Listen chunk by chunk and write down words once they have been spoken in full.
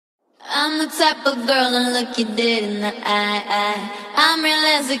I'm the type of girl to look you dead in the eye. I'm real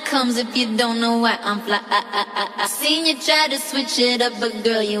as it comes if you don't know why I'm fly. I seen you try to switch it up, but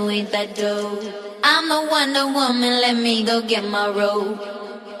girl, you ain't that dope. I'm the Wonder Woman, let me go get my robe.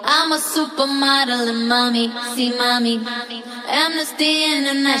 I'm a supermodel and mommy, see mommy. Amnesty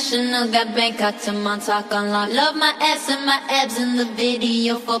International got Bangkok to Montauk on lock. Love my ass and my abs in the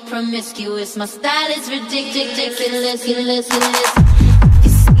video for promiscuous. My style is ridiculous. You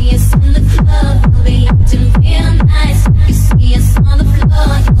see us in the club, we'll be acting real nice. You see us on the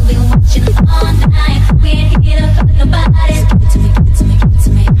floor, you'll be watching all night. We ain't here to hurt nobody. Give it to me, give it to me, give it to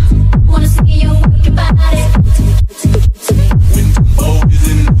me. Wanna see you work your body. Give it to me, give it to me, give it to me. When the boat is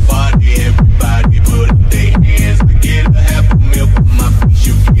in the party, everybody put up their hands. I get a half a meal for my piece,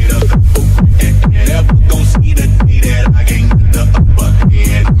 you get up and never gon' see the day that I can't get the upper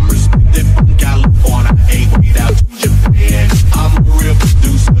hand. I'm respected from California, I ain't wait out to Japan. I'm a real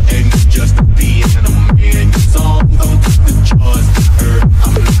producer and you just a piano man. Your song don't get the charts, I heard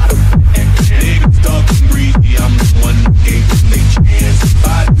I'm not a fan. Niggas talking breezy, I'm the one who gave them they chance. If I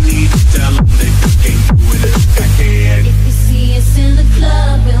need to tell them they can't do it if I can. If you see us in the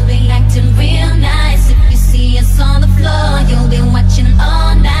club, we'll be acting real nice. If you see us on the floor, you'll be watching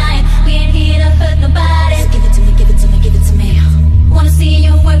all night. We ain't here to hurt nobody. So give it to me, give it to me, give it to me. Wanna see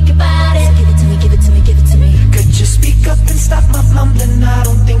you work your body. So give it to me, give it to me, give it to me. Could you speak up and stop my mumbling? I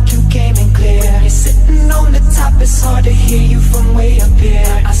don't think you came in clear. When you're sitting on the top, it's hard to hear you from way up here.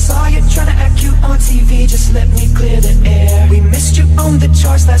 I saw you trying to act cute on TV, just let me clear the air. We missed you on the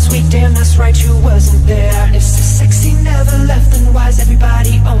charts last week, damn that's right, you wasn't there. If so sexy never left, then why's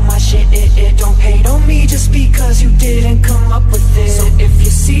everybody on my shit? Don't hate on me just because you didn't come up with it. So if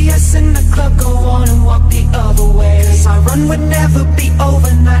you see us in the club, go on and walk the other way. Cause our run would never be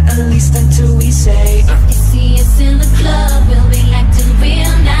over, not at least until we say If you see us in the club, we'll be acting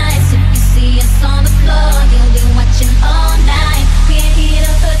real nice. If you see us on the floor, you'll be watching all night. We ain't here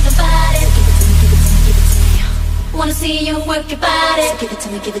to hurt nobody. So give it to me, give it to me, give it to me. Wanna see you work your body. So give it to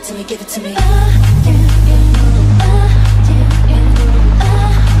me, give it to me, give it to me.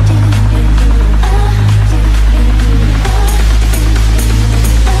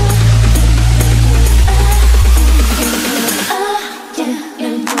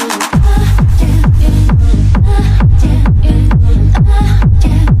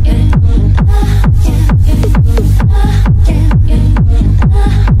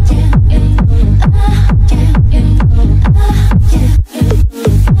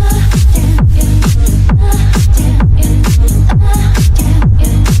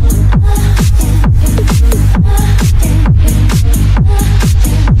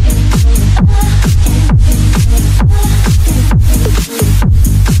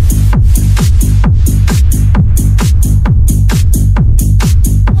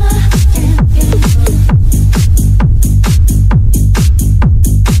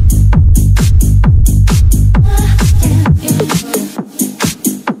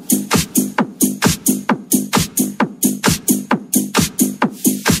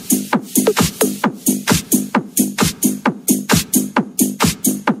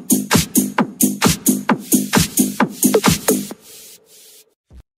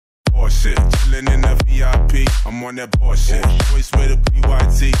 I'm on that bullshit. Voice with a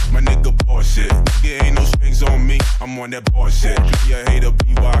PYT, my nigga bullshit. Nigga ain't no strings on me, I'm on that bullshit. You hater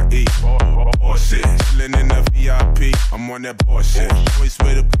BYE, bullshit. Chillin' in the VIP, I'm on that bullshit. Voice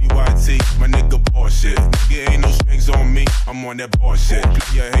with a PYT, my nigga bullshit. Nigga ain't no strings on me, I'm on that bullshit.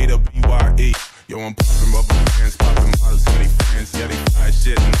 You hater BYE. Yo, I'm poppin' rubber bands, poppin' models and they friends. Yeah, they fly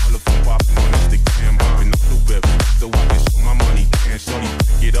shit and all of them poppin' on Instagram. Hoppin' up the whip, so I can show my money. And shorty,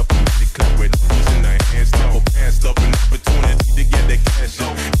 get up and get it clap with using their hands. Never passed up an opportunity to get that cash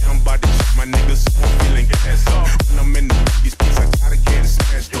up. Yeah, I'm about to shoot my niggas, so I'm feeling gas up. When I'm in these beats, I gotta get it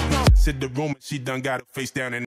smashed up. Just hit the room and she done got her face down and